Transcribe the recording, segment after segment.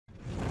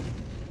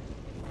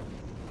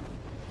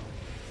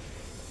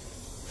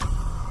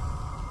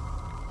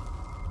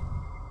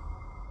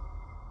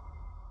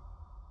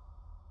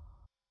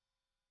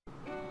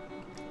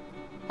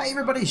Hi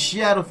everybody,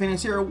 Shadow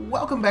Phoenix here.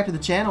 Welcome back to the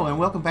channel and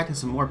welcome back to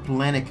some more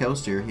Planet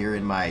Coaster here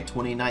in my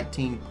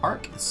 2019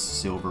 park,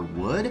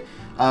 Silverwood.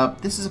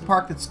 This is a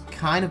park that's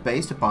kind of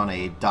based upon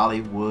a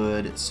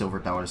Dollywood, Silver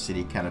Dollar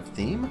City kind of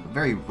theme.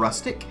 Very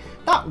rustic,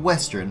 not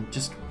western,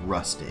 just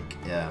rustic.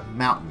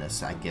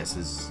 Mountainous, I guess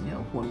is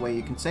one way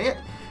you can say it.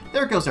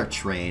 There goes our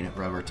train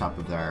right over top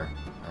of our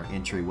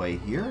entryway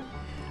here.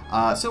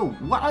 So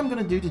what I'm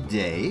going to do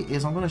today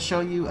is I'm going to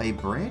show you a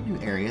brand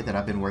new area that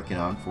I've been working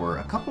on for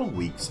a couple of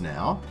weeks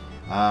now.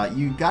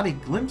 You got a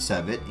glimpse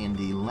of it in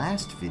the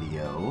last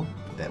video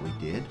that we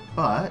did,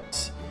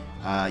 but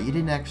you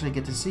didn't actually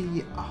get to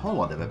see a whole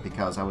lot of it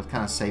because I was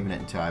kind of saving it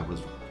until I was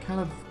kind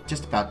of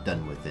just about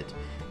done with it.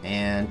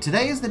 And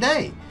today is the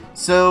day.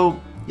 So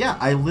yeah,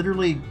 I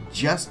literally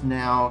just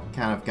now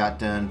kind of got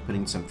done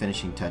putting some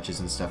finishing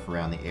touches and stuff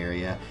around the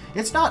area.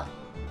 It's not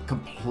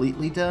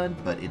completely done,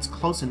 but it's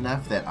close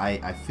enough that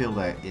I feel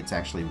that it's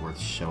actually worth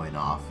showing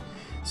off.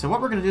 So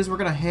what we're going to do is we're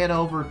going to head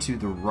over to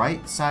the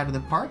right side of the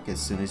park as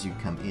soon as you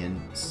come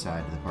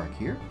inside of the park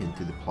here,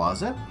 into the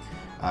plaza.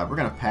 We're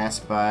going to pass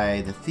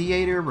by the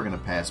theater, we're going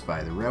to pass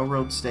by the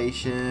railroad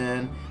station,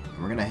 and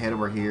we're going to head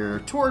over here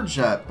towards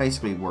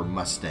basically where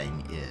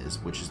Mustang is,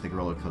 which is the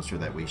roller coaster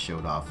that we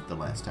showed off the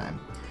last time.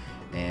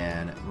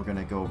 And we're going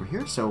to go over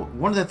here. So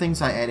one of the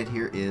things I added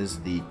here is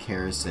the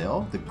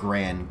carousel, the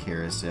Grand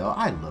Carousel.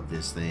 I love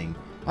this thing.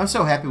 I'm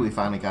so happy we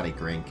finally got a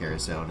Grand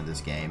Carousel into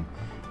this game.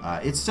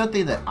 It's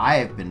something that I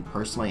have been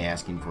personally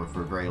asking for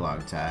a very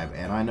long time,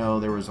 and I know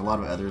there was a lot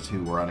of others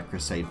who were on a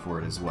crusade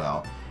for it as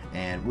well.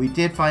 And we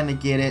did finally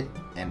get it,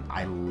 and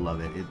I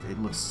love it.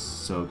 It looks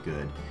so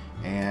good.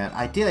 And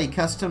I did a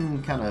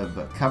custom kind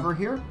of cover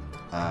here,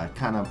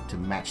 kind of to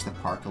match the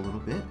park a little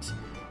bit.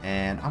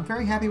 And I'm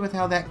very happy with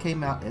how that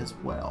came out as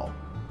well.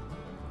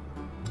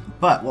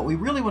 But what we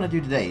really want to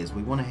do today is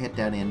we want to head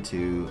down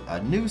into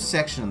a new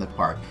section of the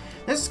park.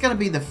 This is going to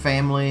be the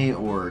family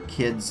or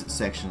kids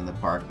section of the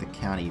park, the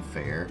county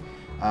fair.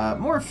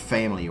 More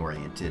family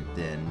oriented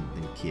than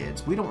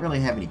kids. We don't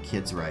really have any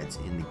kids rides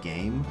in the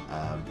game,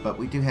 but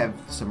we do have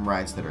some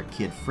rides that are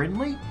kid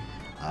friendly.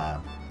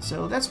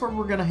 So that's where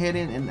we're going to head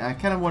in, and I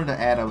kind of wanted to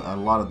add a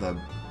lot of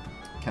the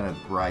kind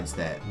of rides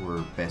that were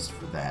best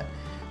for that.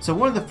 So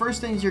one of the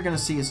first things you're going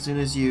to see as soon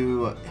as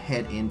you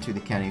head into the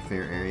county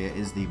fair area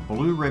is the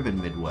Blue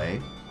Ribbon Midway,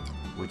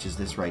 which is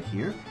this right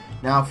here.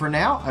 Now for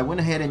now, I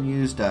went ahead and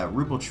used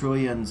Rupal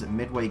Trillian's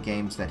Midway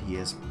games that he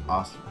has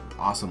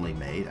awesomely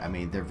made. I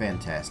mean, they're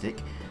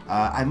fantastic.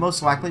 I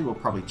most likely will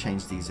probably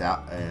change these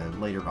out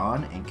later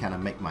on and kind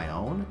of make my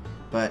own.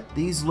 But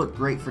these look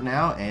great for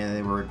now, and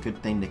they were a good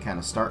thing to kind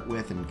of start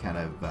with and kind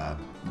of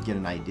get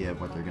an idea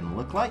of what they're going to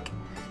look like.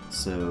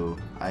 So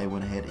I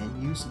went ahead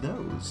and used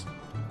those.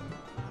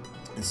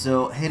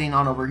 So heading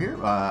on over here,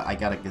 I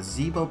got a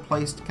gazebo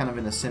placed kind of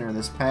in the center of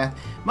this path.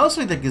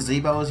 Mostly the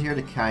gazebo is here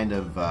to kind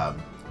of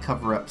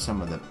cover up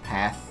some of the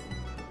path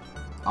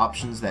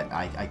options that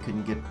I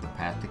couldn't get the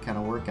path to kind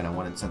of work, and I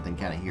wanted something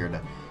kind of here to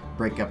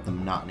break up the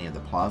monotony of the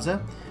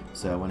plaza.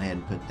 So I went ahead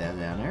and put that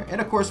down there. And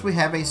of course we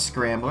have a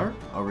scrambler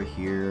over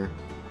here,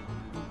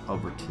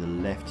 over to the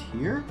left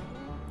here.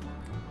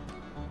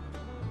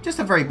 Just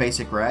a very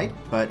basic ride,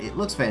 but it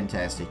looks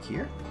fantastic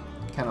here.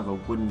 Kind of a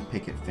wooden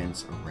picket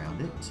fence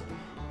around it.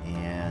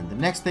 And the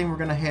next thing we're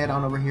going to head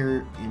on over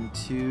here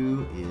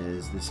into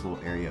is this little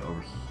area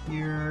over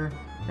here.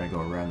 We're going to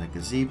go around the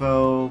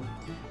gazebo.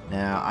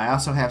 Now I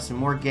also have some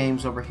more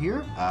games over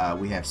here.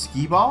 We have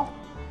skee ball.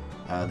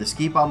 The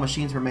skee ball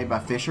machines were made by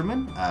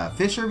Fisherman.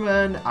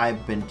 Fisherman,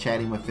 I've been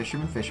chatting with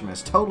Fisherman. Fisherman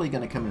is totally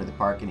going to come into the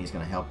park and he's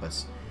going to help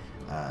us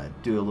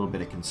do a little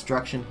bit of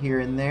construction here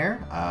and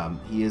there.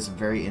 He is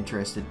very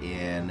interested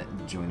in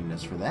joining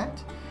us for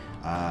that.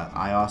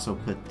 I also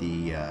put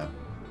the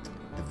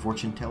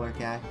fortune teller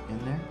guy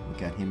in there. We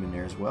got him in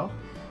there as well.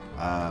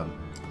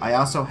 I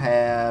also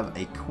have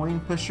a coin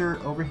pusher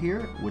over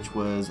here, which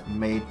was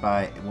made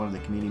by one of the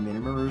community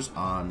members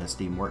on the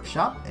Steam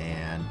Workshop,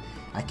 and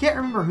I can't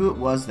remember who it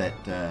was that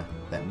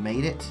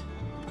made it,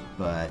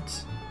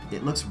 but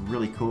it looks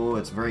really cool.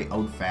 It's very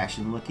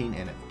old-fashioned looking,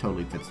 and it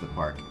totally fits the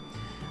park.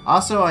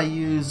 Also,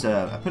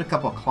 I put a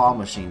couple of claw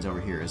machines over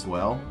here as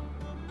well.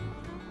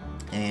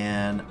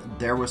 And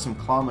there were some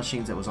claw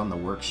machines that was on the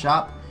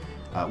workshop.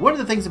 One of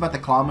the things about the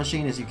claw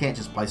machine is you can't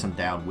just place them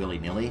down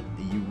willy-nilly.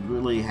 You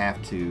really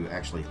have to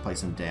actually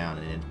place them down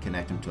and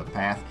connect them to a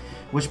path,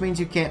 which means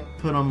you can't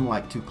put them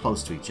like too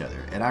close to each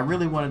other. And I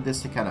really wanted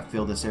this to kind of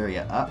fill this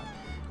area up.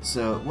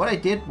 So what I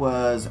did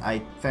was I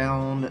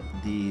found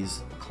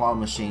these claw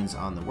machines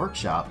on the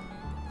workshop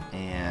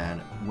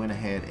and went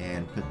ahead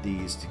and put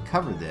these to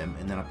cover them,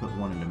 and then I put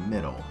one in the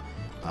middle.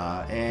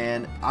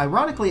 And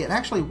ironically, it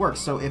actually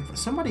works. So if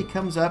somebody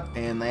comes up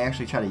and they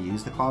actually try to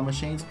use the claw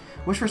machines,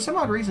 which for some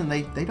odd reason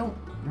they're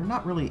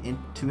not really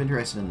too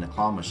interested in the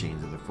claw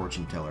machines or the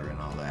fortune teller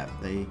and all that.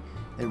 They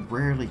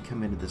rarely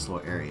come into this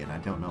little area, and I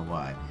don't know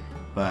why.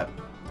 But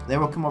they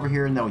will come over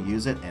here and they'll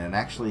use it, and it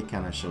actually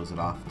kind of shows it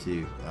off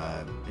too.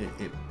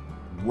 It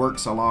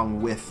works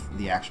along with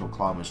the actual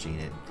claw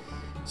machine.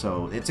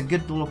 So it's a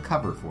good little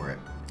cover for it.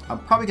 I'm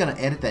probably going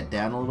to edit that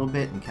down a little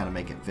bit and kind of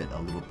make it fit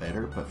a little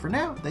better. But for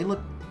now, they look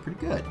pretty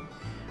good.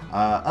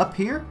 Up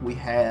here, we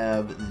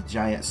have the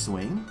giant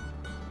swing.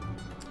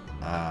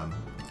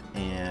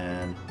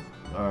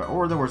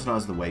 Or the words known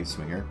as the wave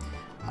swinger.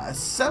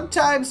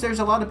 Sometimes there's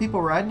a lot of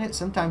people riding it,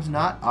 sometimes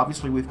not.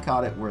 Obviously, we've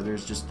caught it where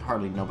there's just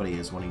hardly nobody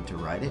is wanting to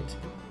ride it.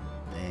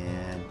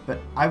 But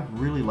I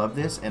really love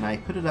this, and I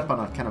put it up on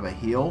a kind of a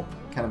hill,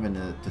 kind of in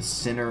the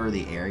center of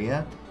the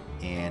area,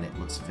 and it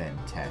looks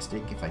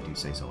fantastic, if I do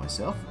say so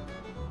myself.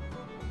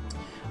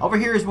 Over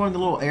here is one of the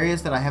little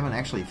areas that I haven't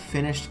actually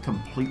finished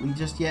completely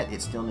just yet.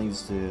 It still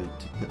needs to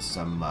put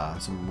some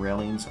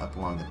railings up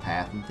along the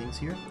path and things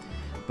here.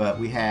 But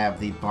we have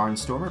the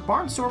Barnstormer.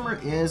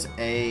 Barnstormer is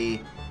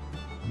a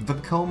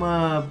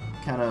Vekoma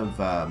kind of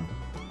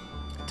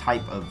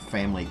type of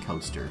family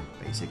coaster,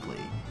 basically.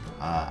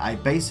 I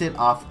base it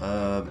off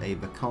of a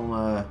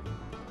Vekoma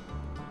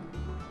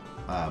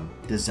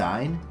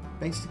design,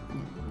 basically.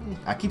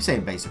 I keep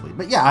saying basically,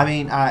 but yeah, I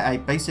mean, I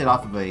based it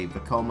off of a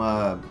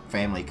Vekoma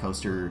family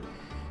coaster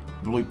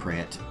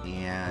blueprint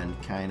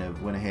and kind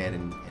of went ahead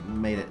and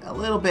made it a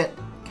little bit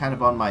kind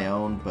of on my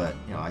own, but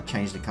you know, I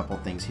changed a couple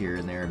things here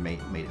and there and made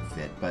it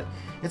fit. But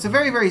it's a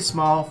very, very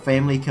small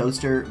family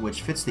coaster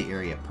which fits the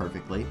area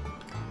perfectly.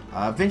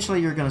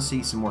 Eventually you're going to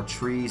see some more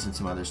trees and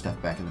some other stuff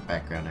back in the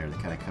background there that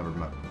kind of cover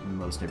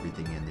most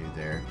everything in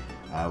there.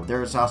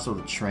 There's also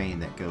the train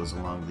that goes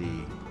along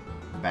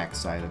the back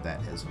side of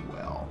that as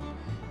well.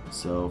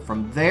 So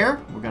from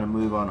there, we're going to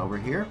move on over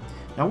here.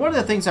 Now, one of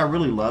the things I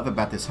really love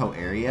about this whole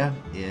area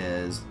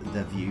is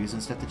the views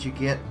and stuff that you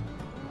get.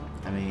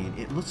 I mean,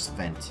 it looks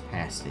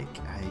fantastic.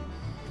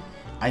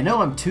 I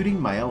know I'm tooting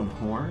my own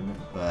horn,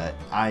 but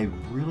I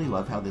really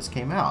love how this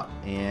came out.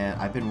 And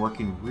I've been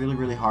working really,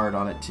 really hard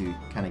on it to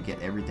kind of get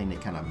everything to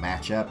kind of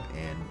match up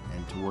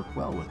and to work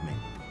well with me.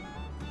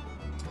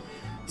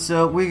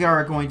 So we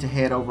are going to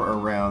head over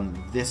around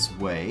this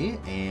way,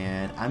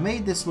 and I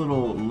made this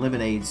little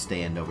lemonade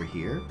stand over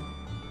here,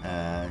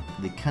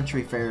 the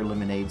Country Fair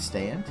lemonade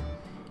stand,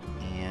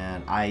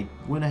 and I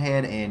went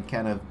ahead and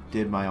kind of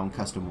did my own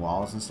custom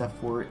walls and stuff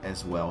for it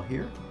as well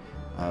here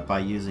by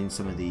using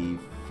some of the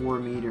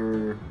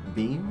 4-meter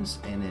beams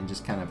and then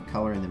just kind of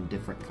coloring them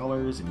different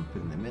colors and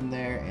putting them in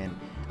there, and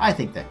I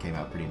think that came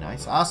out pretty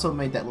nice. I also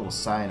made that little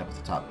sign up at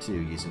the top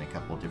too, using a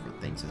couple of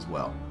different things as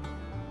well.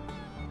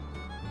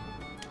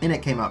 And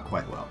it came out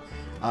quite well.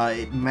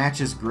 It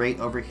matches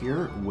great over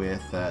here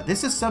with...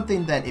 this is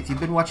something that if you've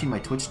been watching my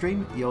Twitch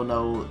stream, you'll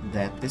know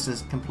that this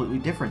is completely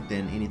different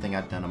than anything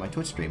I've done on my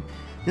Twitch stream.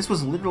 This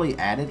was literally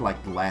added like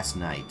last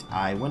night.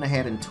 I went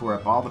ahead and tore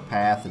up all the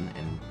path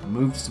and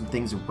moved some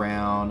things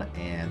around,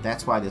 and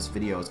that's why this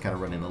video is kind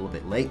of running a little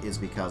bit late, is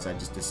because I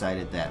just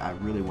decided that I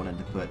really wanted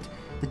to put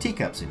the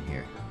teacups in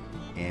here.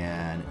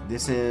 And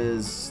this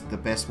is the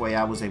best way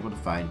I was able to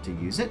find to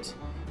use it.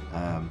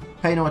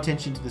 Pay no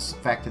attention to this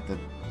fact that the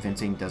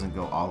fencing doesn't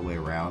go all the way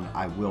around.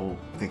 I will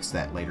fix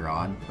that later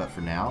on, but for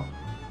now,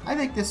 I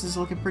think this is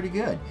looking pretty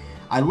good.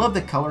 I love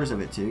the colors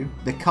of it too.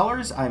 The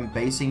colors I'm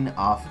basing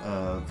off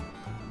of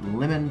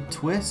Lemon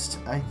Twist,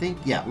 I think.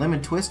 Yeah,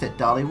 Lemon Twist at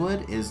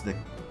Dollywood is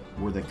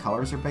where the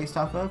colors are based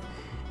off of,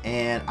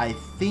 and I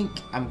think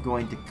I'm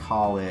going to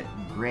call it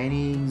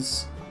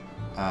Granny's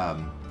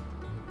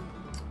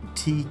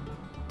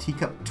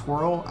Teacup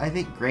Twirl. I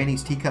think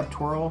Granny's Teacup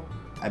Twirl,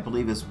 I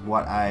believe, is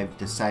what I've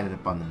decided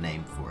upon the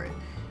name for it.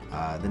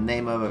 The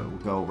name of it will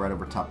go right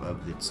over top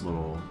of its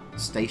little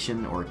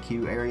station or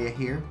queue area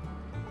here.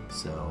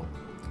 So,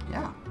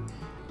 yeah.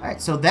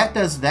 Alright, so that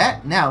does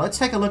that. Now, let's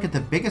take a look at the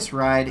biggest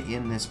ride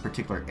in this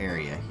particular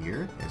area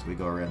here as we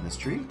go around this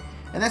tree,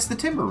 and that's the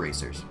Timber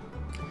Racers.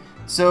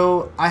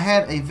 So, I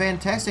had a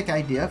fantastic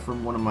idea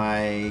from one of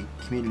my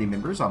community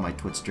members on my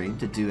Twitch stream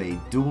to do a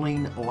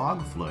Dueling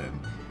Log Flume.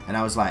 And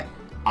I was like,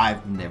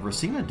 I've never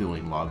seen a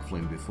Dueling Log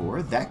Flume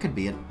before. That could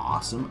be an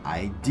awesome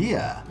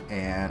idea,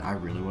 and I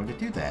really wanted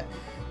to do that.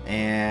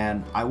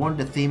 And I wanted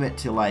to theme it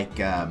to, like,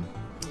 you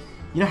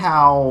know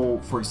how,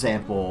 for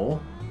example,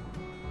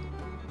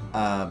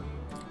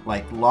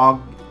 like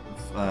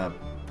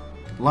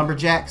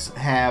lumberjacks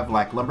have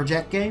like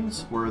lumberjack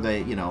games where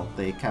they, you know,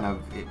 they kind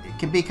of, it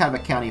can be kind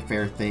of a county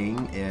fair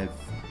thing if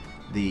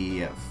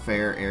the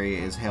fair area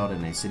is held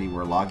in a city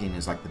where logging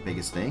is like the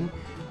biggest thing.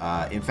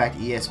 In fact,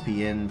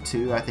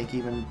 ESPN2, I think,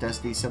 even does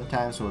these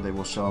sometimes, where they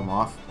will show them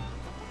off.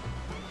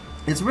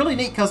 It's really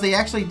neat because they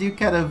actually do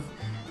kind of,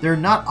 they're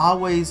not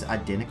always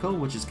identical,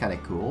 which is kind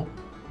of cool,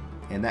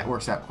 and that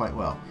works out quite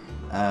well.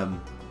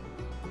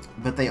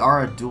 But they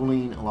are a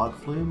Dueling Log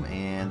Flume,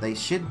 and they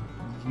should,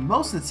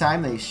 most of the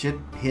time, they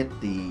should hit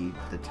the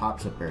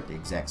tops up there at the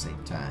exact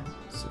same time.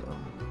 So,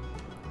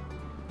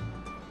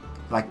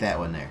 like that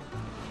one there.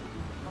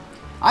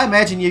 I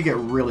imagine you get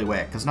really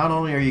wet, because not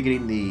only are you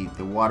getting the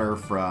water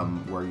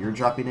from where you're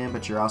dropping in,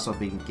 but you're also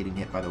getting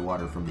hit by the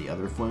water from the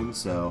other flumes,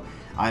 so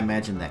I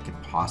imagine that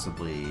could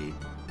possibly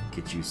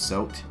get you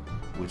soaked,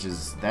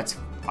 that's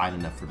fine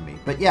enough for me.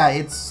 But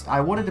yeah,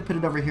 I wanted to put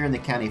it over here in the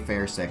county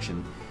fair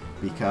section,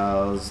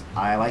 because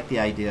I like the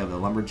idea of the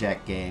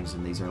lumberjack games,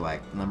 and these are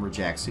like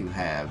lumberjacks who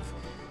have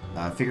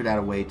figured out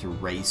a way to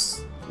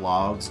race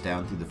logs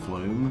down through the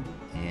flume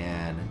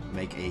and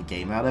make a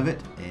game out of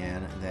it,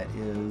 and that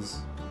is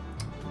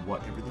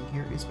what everything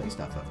here is based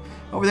off of.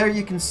 Over there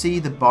you can see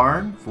the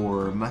barn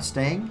for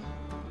Mustang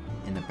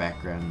in the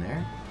background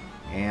there,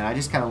 and I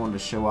just kind of wanted to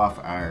show off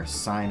our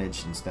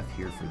signage and stuff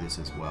here for this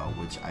as well,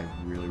 which I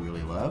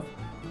really love.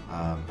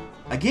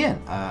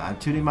 Again, I'm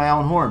tooting my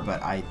own horn,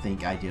 but I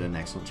think I did an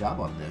excellent job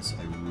on this.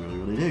 I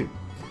really do.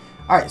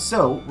 Alright,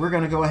 so we're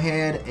going to go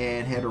ahead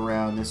and head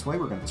around this way.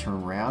 We're going to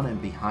turn around,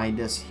 and behind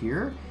us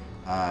here,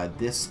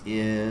 this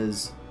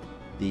is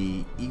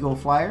the Eagle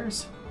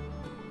Flyers,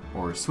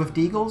 or Swift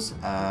Eagles.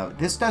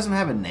 This doesn't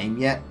have a name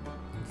yet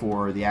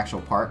for the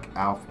actual park.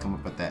 I'll come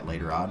up with that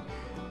later on.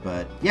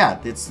 But yeah,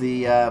 it's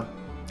the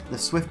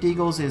Swift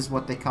Eagles is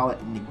what they call it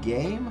in the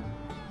game,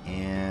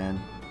 and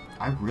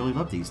I really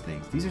love these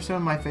things. These are some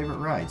of my favorite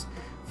rides.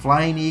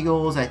 Flying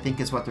Eagles, I think,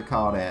 is what they're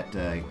called at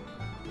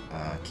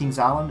Kings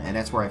Island, and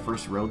that's where I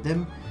first rode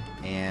them.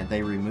 And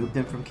they removed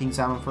them from Kings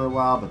Island for a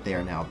while, but they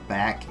are now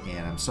back,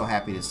 and I'm so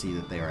happy to see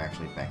that they are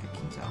actually back at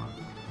Kings Island.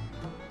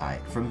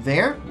 Alright, from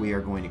there, we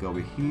are going to go over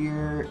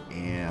here,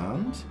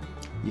 and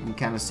you can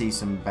kind of see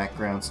some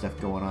background stuff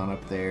going on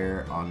up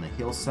there on the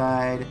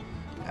hillside.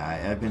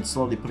 I've been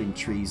slowly putting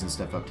trees and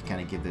stuff up to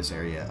kind of give this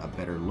area a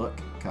better look,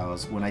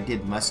 because when I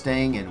did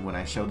Mustang and when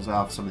I showed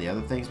off some of the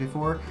other things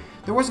before,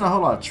 there wasn't a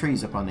whole lot of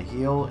trees up on the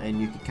hill, and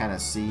you could kind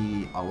of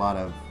see a lot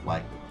of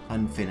like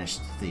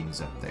unfinished things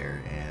up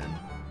there, and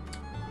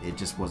it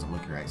just wasn't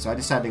looking right. So I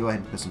decided to go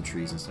ahead and put some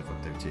trees and stuff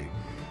up there too.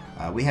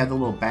 We have the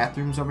little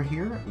bathrooms over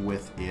here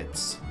with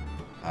its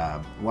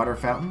water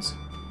fountains,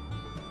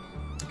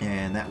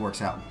 and that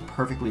works out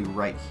perfectly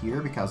right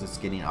here because it's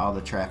getting all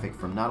the traffic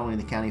from not only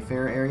the county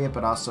fair area,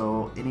 but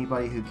also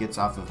anybody who gets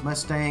off of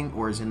Mustang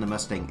or is in the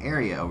Mustang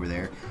area over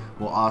there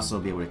will also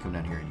be able to come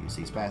down here and use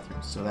these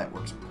bathrooms. So that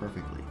works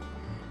perfectly.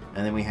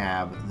 And then we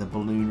have the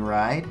balloon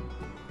ride,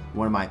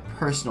 one of my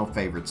personal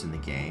favorites in the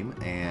game,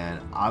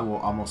 and I will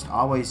almost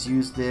always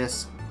use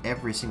this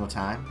every single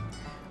time.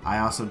 I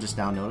also just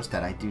now noticed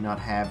that I do not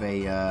have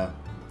a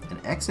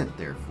an exit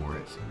there for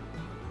it.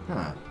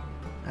 Huh.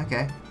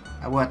 Okay.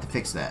 I will have to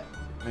fix that.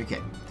 Okay.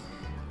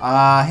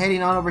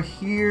 Heading on over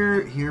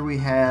here. Here we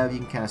have, you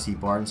can kind of see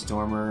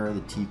Barnstormer, the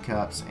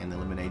teacups, and the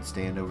lemonade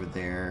stand over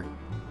there.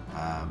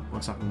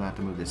 Looks like I'm going to have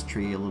to move this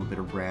tree a little bit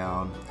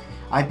around.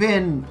 I've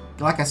been,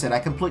 like I said, I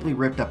completely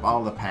ripped up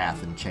all the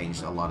path and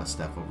changed a lot of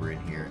stuff over in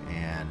here.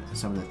 And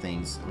some of the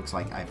things looks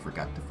like I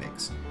forgot to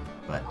fix.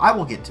 But I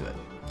will get to it.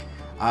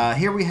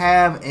 Here we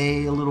have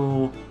a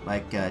little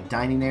like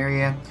dining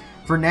area.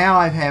 For now,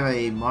 I have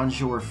a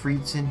Monsieur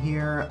Frites in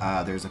here.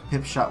 There's a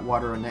Pip Shot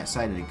water on that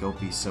side and a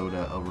Gopi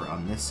soda over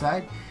on this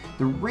side.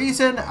 The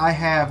reason I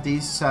have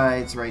these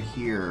sides right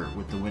here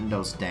with the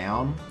windows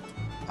down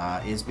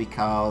is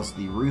because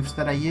the roofs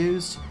that I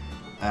used,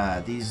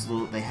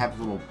 they have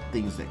little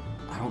things that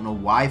I don't know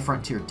why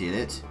Frontier did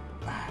it.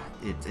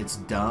 It's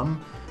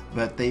dumb,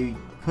 but they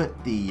put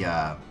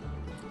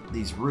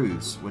these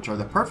roofs, which are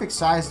the perfect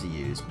size to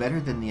use,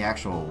 better than the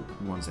actual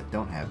ones that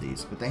don't have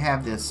these. But they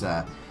have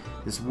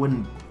this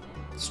wooden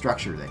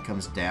structure that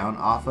comes down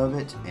off of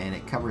it, and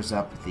it covers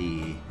up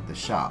the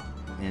shop,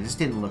 and it just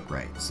didn't look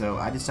right. So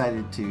I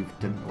decided to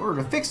in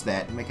order to fix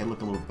that and make it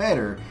look a little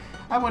better,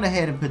 I went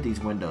ahead and put these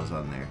windows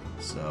on there.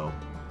 So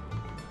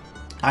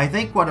I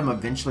think what I'm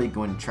eventually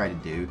going to try to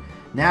do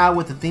now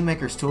with the Theme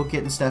Maker's Toolkit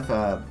and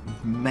stuff,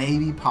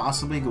 maybe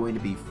possibly going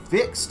to be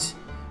fixed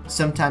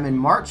sometime in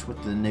March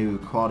with the new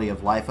quality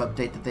of life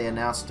update that they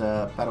announced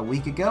about a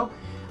week ago.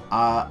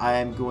 I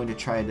am going to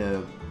try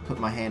to put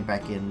my hand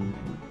back in,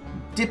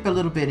 dip a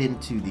little bit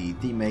into the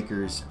Theme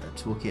Maker's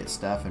Toolkit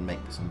stuff and make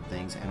some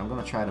things, and I'm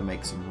going to try to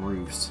make some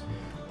roofs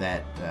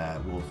that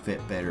will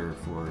fit better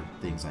for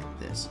things like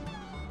this.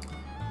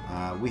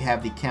 We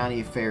have the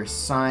county fair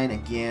sign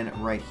again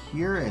right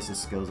here as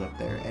this goes up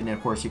there, and then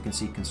of course you can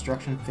see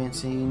construction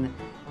fencing.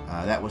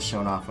 That was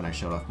shown off when I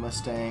showed off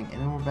Mustang,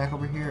 and then we're back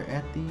over here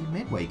at the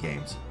Midway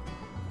games.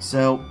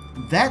 So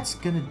that's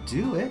gonna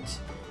do it.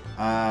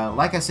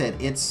 Like I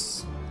said,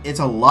 it's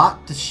a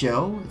lot to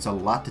show, it's a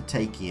lot to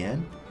take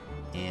in,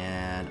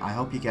 and I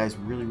hope you guys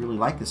really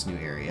like this new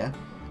area.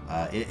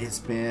 It's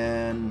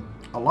been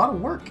a lot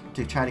of work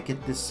to try to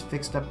get this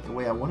fixed up the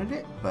way I wanted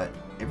it, but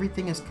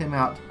everything has come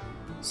out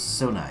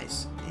so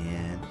nice,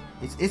 and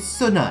it's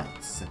so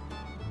nice.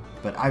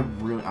 But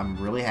I'm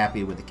really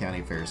happy with the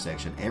county fair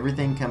section.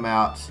 Everything come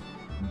out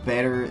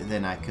better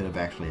than I could have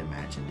actually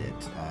imagined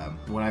it.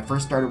 When I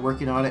first started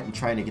working on it and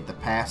trying to get the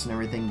paths and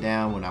everything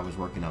down when I was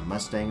working on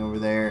Mustang over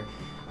there,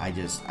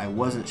 I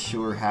wasn't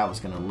sure how it was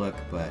going to look,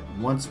 but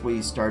once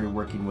we started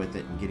working with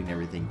it and getting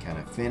everything kind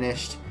of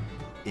finished,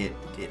 it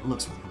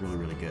looks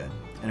really good.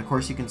 And of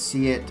course you can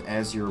see it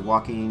as you're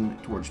walking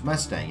towards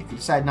Mustang. If you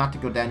decide not to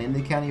go down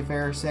into the county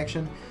fair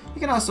section, you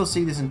can also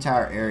see this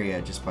entire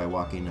area just by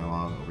walking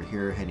along over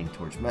here, heading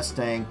towards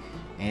Mustang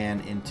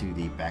and into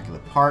the back of the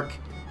park.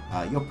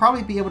 You'll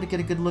probably be able to get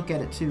a good look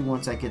at it too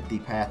once I get the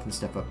path and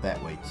stuff up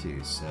that way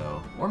too.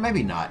 So, or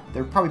maybe not.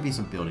 There'll probably be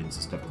some buildings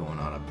and stuff going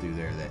on up through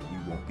there that you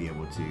won't be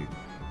able to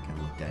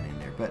kind of look down in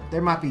there. But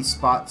there might be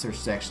spots or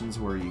sections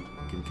where you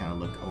can kind of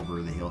look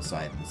over the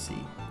hillside and see.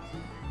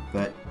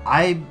 But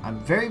I'm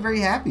very, very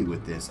happy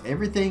with this.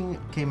 Everything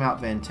came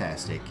out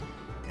fantastic.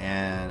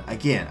 And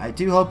again, I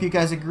do hope you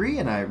guys agree,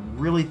 and I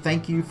really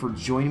thank you for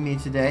joining me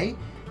today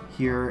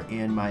here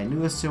in my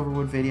newest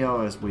Silverwood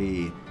video as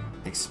we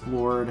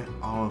explored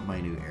all of my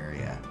new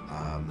area.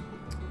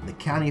 The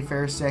county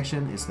fair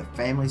section is the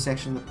family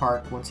section of the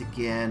park once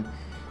again,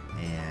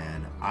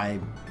 and I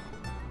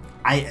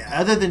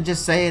other than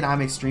just saying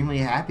I'm extremely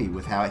happy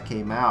with how it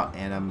came out,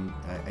 and I'm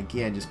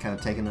again just kind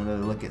of taking another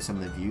look at some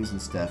of the views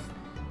and stuff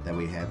that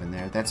we have in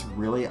there. That's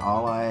really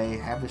all I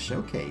have to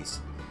showcase.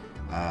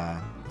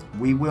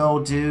 We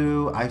will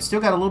do, I've still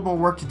got a little more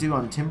work to do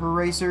on timber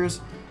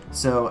racers,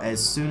 so as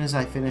soon as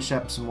I finish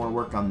up some more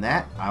work on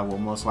that, I will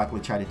most likely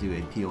try to do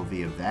a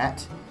POV of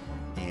that,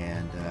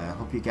 and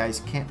hope you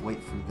guys can't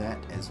wait for that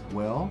as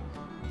well.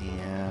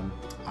 And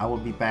I will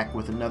be back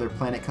with another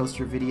Planet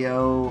Coaster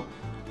video,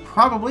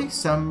 probably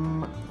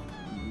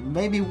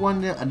maybe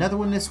another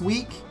one this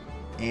week,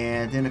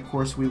 and then of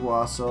course we will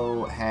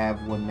also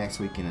have one next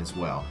weekend as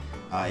well.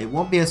 It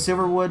won't be a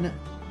Silverwood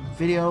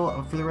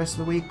video for the rest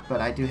of the week,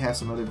 but I do have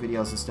some other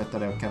videos and stuff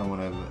that I kind of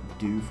want to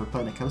do for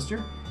Planet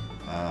Coaster.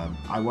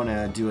 I want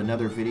to do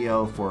another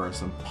video for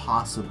some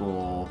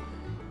possible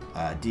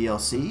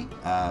DLC,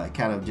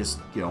 kind of just,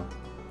 you know,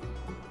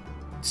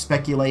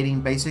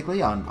 speculating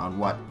basically on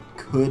what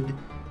could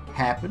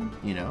happen,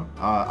 you know.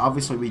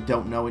 Obviously we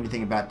don't know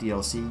anything about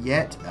DLC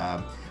yet.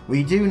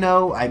 We do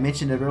know, I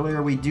mentioned it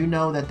earlier, we do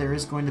know that there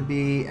is going to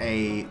be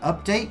a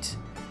update.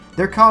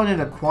 They're calling it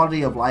a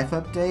quality of life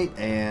update,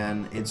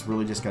 and it's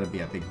really just going to be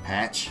a big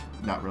patch,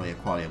 not really a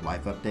quality of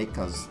life update,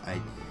 because I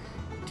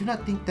do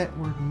not think that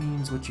word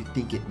means what you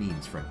think it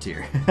means,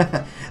 Frontier.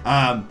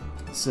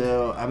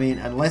 So, I mean,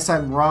 unless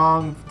I'm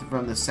wrong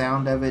from the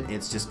sound of it,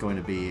 it's just going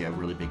to be a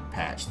really big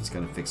patch that's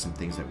going to fix some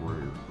things that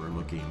we're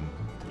looking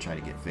to try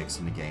to get fixed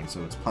in the game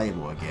so it's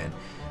playable again.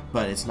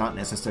 But it's not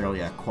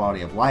necessarily a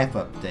quality of life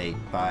update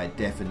by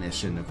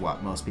definition of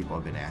what most people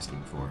have been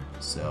asking for.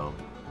 So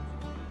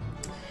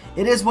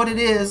it is what it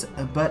is,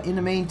 but in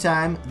the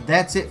meantime,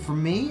 that's it for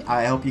me.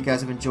 I hope you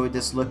guys have enjoyed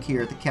this look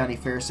here at the County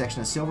Fair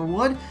section of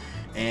Silverwood,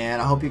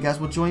 and I hope you guys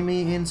will join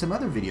me in some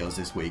other videos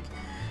this week.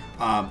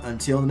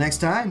 Until the next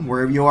time,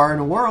 wherever you are in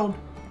the world,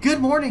 good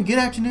morning, good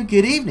afternoon,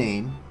 good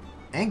evening,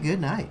 and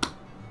good night.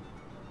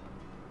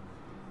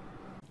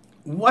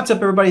 What's up,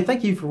 everybody?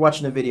 Thank you for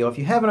watching the video. If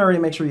you haven't already,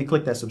 make sure you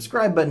click that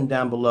subscribe button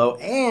down below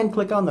and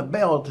click on the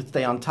bell to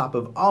stay on top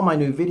of all my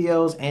new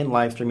videos and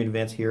live streaming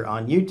events here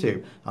on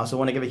YouTube. I also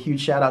want to give a huge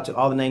shout out to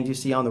all the names you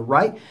see on the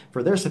right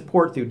for their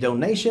support through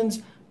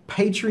donations,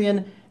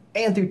 Patreon,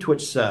 and through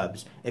Twitch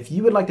subs. If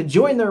you would like to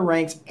join their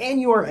ranks and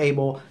you are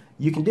able,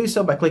 you can do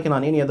so by clicking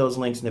on any of those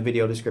links in the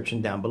video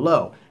description down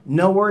below.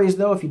 No worries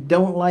though, if you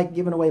don't like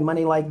giving away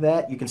money like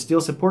that, you can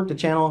still support the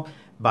channel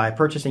by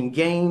purchasing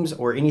games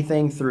or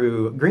anything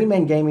through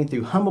Greenman Gaming,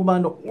 through Humble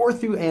Bundle, or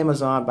through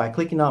Amazon by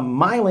clicking on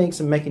my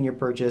links and making your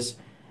purchase.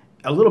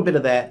 A little bit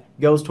of that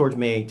goes towards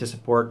me to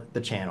support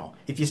the channel.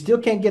 If you still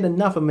can't get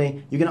enough of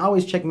me, you can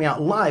always check me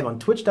out live on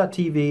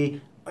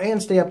twitch.tv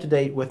and stay up to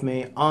date with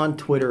me on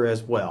Twitter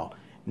as well.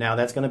 Now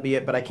that's going to be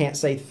it, but I can't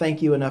say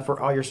thank you enough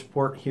for all your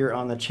support here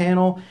on the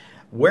channel.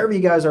 Wherever you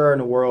guys are in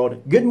the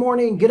world, good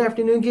morning, good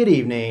afternoon, good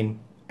evening,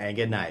 and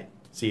good night.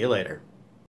 See you later.